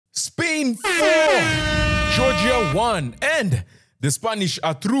Spain 4, Georgia 1, and the Spanish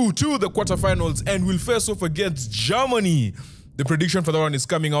are through to the quarterfinals and will face off against Germany. The prediction for that one is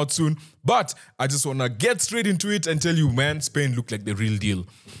coming out soon, but I just want to get straight into it and tell you, man, Spain look like the real deal.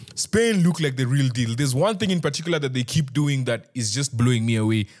 Spain look like the real deal. There's one thing in particular that they keep doing that is just blowing me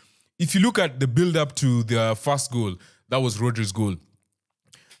away. If you look at the build-up to their first goal, that was Rodri's goal.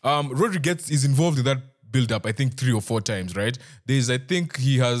 Rodri is involved in that build-up, I think 3 or 4 times, right? I think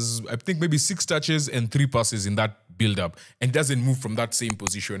he has, maybe 6 touches and 3 passes in that build-up, and doesn't move from that same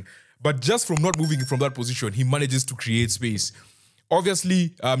position. But just from not moving from that position, he manages to create space.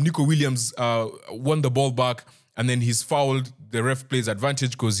 Obviously, Nico Williams won the ball back, and then he's fouled. The ref plays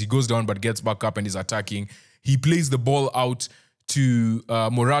advantage because he goes down but gets back up and is attacking. He plays the ball out to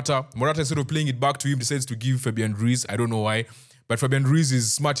Morata. Morata, instead of playing it back to him, decides to give Fabian Ruiz. I don't know why. But Fabian Ruiz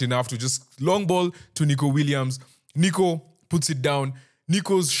is smart enough to just long ball to Nico Williams. Nico puts it down.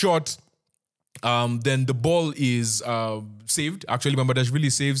 Nico's shot, then the ball is saved. Actually,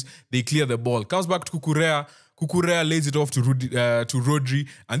 Mamardashvili saves. They clear the ball. Comes back to Kukurea. Kukurea lays it off to Rodri.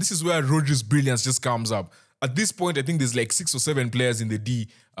 And this is where Rodri's brilliance just comes up. At this point, I think there's like 6 or 7 players in the D.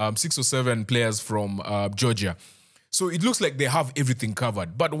 6 or 7 players from Georgia. So it looks like they have everything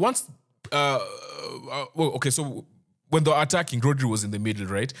covered. But once... so when they're attacking, Rodri was in the middle,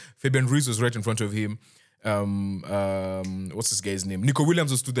 right? Fabian Ruiz was right in front of him. What's this guy's name? Nico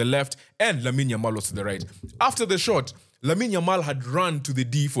Williams was to the left, and Lamine Yamal was to the right. After the shot, Lamine Yamal had run to the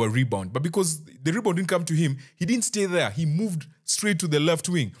D for a rebound, but because the rebound didn't come to him, he didn't stay there. He moved straight to the left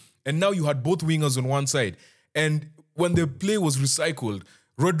wing, and now you had both wingers on one side. And when the play was recycled,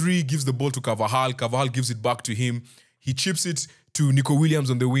 Rodri gives the ball to Carvajal. Carvajal gives it back to him. He chips it to Nico Williams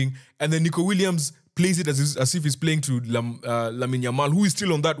on the wing, and then Nico Williams plays it as if he's playing to Lamine Yamal, who is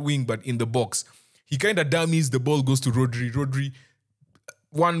still on that wing but in the box. He kind of dummies, the ball goes to Rodri. Rodri,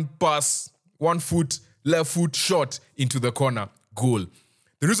 one pass, 1 foot, left foot, shot into the corner, goal.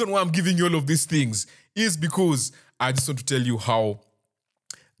 The reason why I'm giving you all of these things is because I just want to tell you how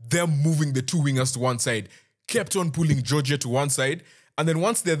them moving the 2 wingers to one side kept on pulling Georgia to one side, and then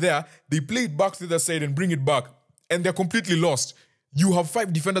once they're there, they play it back to the other side and bring it back, and they're completely lost. You have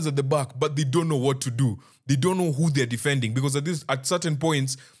 5 defenders at the back, but they don't know what to do. They don't know who they're defending because at certain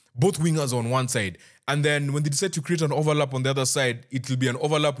points, both wingers are on one side. And then when they decide to create an overlap on the other side, it will be an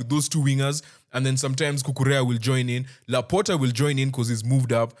overlap with those 2 wingers. And then sometimes Kukurea will join in. Laporta will join in because he's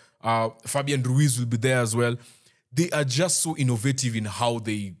moved up. Fabian Ruiz will be there as well. They are just so innovative in how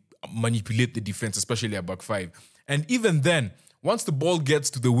they manipulate the defense, especially at back 5. And even then, once the ball gets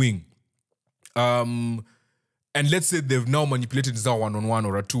to the wing, and let's say they've now manipulated this 1-on-1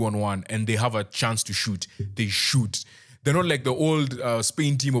 or a 2-on-1 and they have a chance to shoot, they shoot. They're not like the old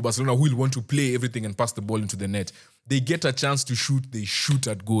Spain team or Barcelona who will want to play everything and pass the ball into the net. They get a chance to shoot, they shoot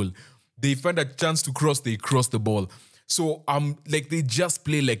at goal. They find a chance to cross, they cross the ball. So they just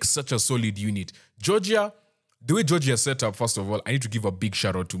play like such a solid unit. Georgia, the way Georgia is set up, first of all, I need to give a big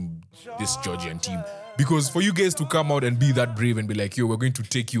shout out to this Georgian team. Because for you guys to come out and be that brave and be like, yo, we're going to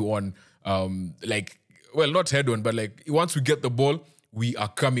take you on, not head on, but once we get the ball, we are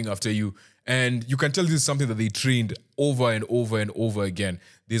coming after you. And you can tell this is something that they trained over and over and over again.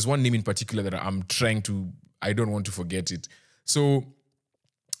 There's one name in particular that I don't want to forget it. So,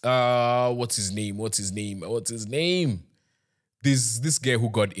 what's his name? This guy who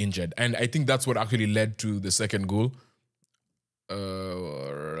got injured. And I think that's what actually led to the second goal.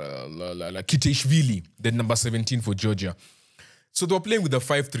 Kiteshvili, the number 17 for Georgia. So they were playing with a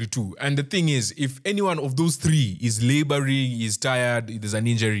 5-3-2. And the thing is, if any one of those 3 is laboring, is tired, there's an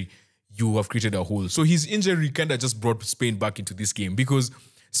injury, you have created a hole. So his injury kind of just brought Spain back into this game because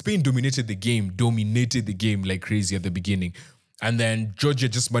Spain dominated the game like crazy at the beginning. And then Georgia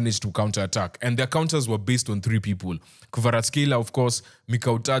just managed to counterattack. And their counters were based on 3 people. Kvaratskhelia, of course,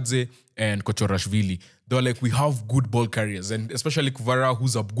 Mikautadze, and Kochorashvili. They were like, we have good ball carriers. And especially Kvara,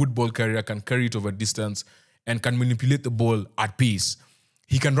 who's a good ball carrier, can carry it over distance and can manipulate the ball at pace.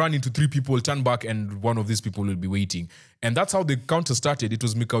 He can run into 3 people, turn back, and one of these people will be waiting. And that's how the counter started. It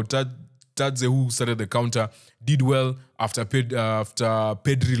was Mikautadze who started the counter, did well after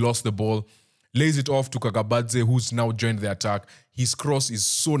Pedri lost the ball, lays it off to Kagabadze, who's now joined the attack. His cross is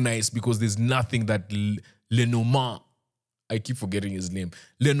so nice because there's nothing that Lenormand, I keep forgetting his name,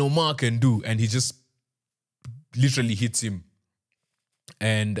 Lenormand can do, and he just literally hits him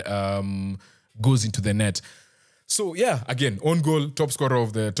and goes into the net. So yeah, again, own goal, top scorer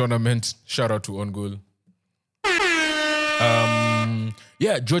of the tournament. Shout out to own goal.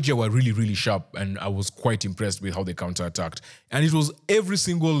 Georgia were really, really sharp, and I was quite impressed with how they counterattacked. And it was every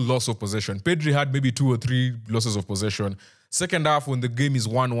single loss of possession. Pedri had maybe 2 or 3 losses of possession. Second half, when the game is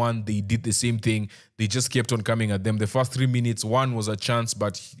 1-1, they did the same thing. They just kept on coming at them. The first 3 minutes, one was a chance,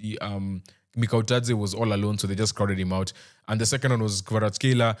 but Mikautadze was all alone, so they just crowded him out. And the second one was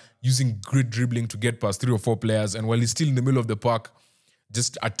Kvaratskhelia using great dribbling to get past 3 or 4 players. And while he's still in the middle of the park,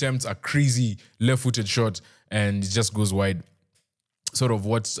 just attempts a crazy left-footed shot and it just goes wide. Sort of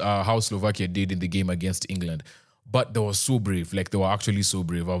how Slovakia did in the game against England. But they were so brave. Like, they were actually so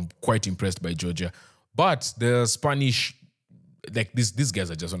brave. I'm quite impressed by Georgia. But the Spanish, like, these guys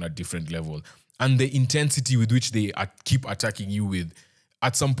are just on a different level. And the intensity with which they keep attacking you with,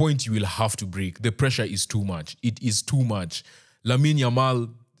 at some point you will have to break. The pressure is too much. It is too much. Lamine Yamal,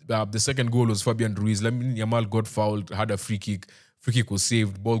 the second goal was Fabian Ruiz. Lamine Yamal got fouled, had a free kick. Free kick was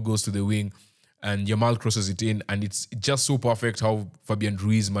saved. Ball goes to the wing. And Yamal crosses it in. And it's just so perfect how Fabian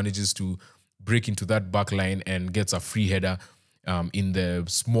Ruiz manages to break into that back line and gets a free header in the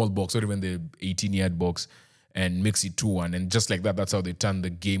small box, or even the 18-yard box, and makes it 2-1. And just like that, that's how they turned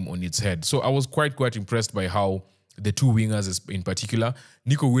the game on its head. So I was quite impressed by how the two wingers in particular,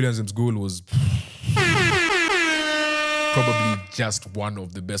 Nico Williams' goal was probably just one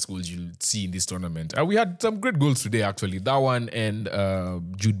of the best goals you'll see in this tournament. We had some great goals today, actually. That one and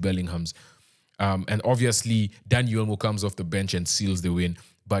Jude Bellingham's. And obviously, Dani Olmo comes off the bench and seals the win.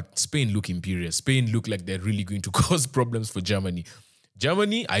 But Spain look imperious. Spain look like they're really going to cause problems for Germany.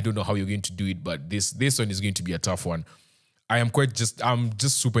 Germany, I don't know how you're going to do it, but this one is going to be a tough one. I'm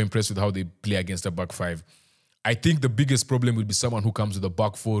just super impressed with how they play against a back five. I think the biggest problem will be someone who comes with a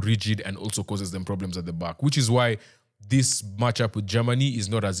back four rigid and also causes them problems at the back, which is why this matchup with Germany is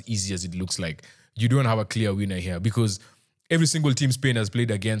not as easy as it looks like. You don't have a clear winner here because every single team Spain has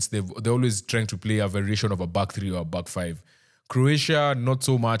played against, they're always trying to play a variation of a back three or a back five. Croatia, not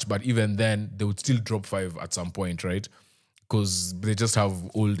so much, but even then, they would still drop 5 at some point, right? Because they just have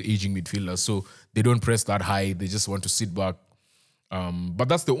old, aging midfielders, so they don't press that high. They just want to sit back. But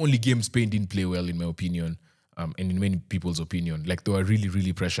that's the only game Spain didn't play well, in my opinion, and in many people's opinion. Like, they were really,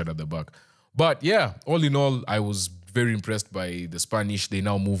 really pressured at the back. But yeah, all in all, I was very impressed by the Spanish. They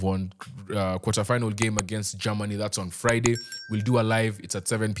now move on. Quarterfinal game against Germany. That's on Friday. We'll do a live. It's at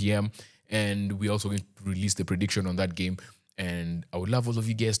 7 p.m. And we're also going to release the prediction on that game. And I would love all of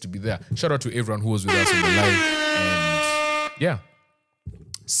you guys to be there. Shout out to everyone who was with us on the live. And yeah,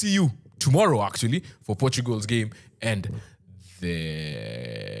 see you tomorrow, actually, for Portugal's game. And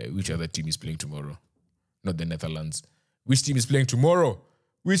which other team is playing tomorrow? Not the Netherlands. Which team is playing tomorrow?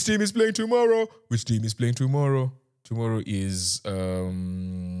 Which team is playing tomorrow? Which team is playing tomorrow? Tomorrow is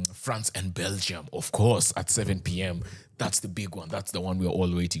France and Belgium, of course, at 7 p.m. That's the big one. That's the one we're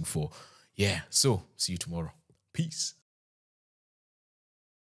all waiting for. Yeah, so see you tomorrow. Peace.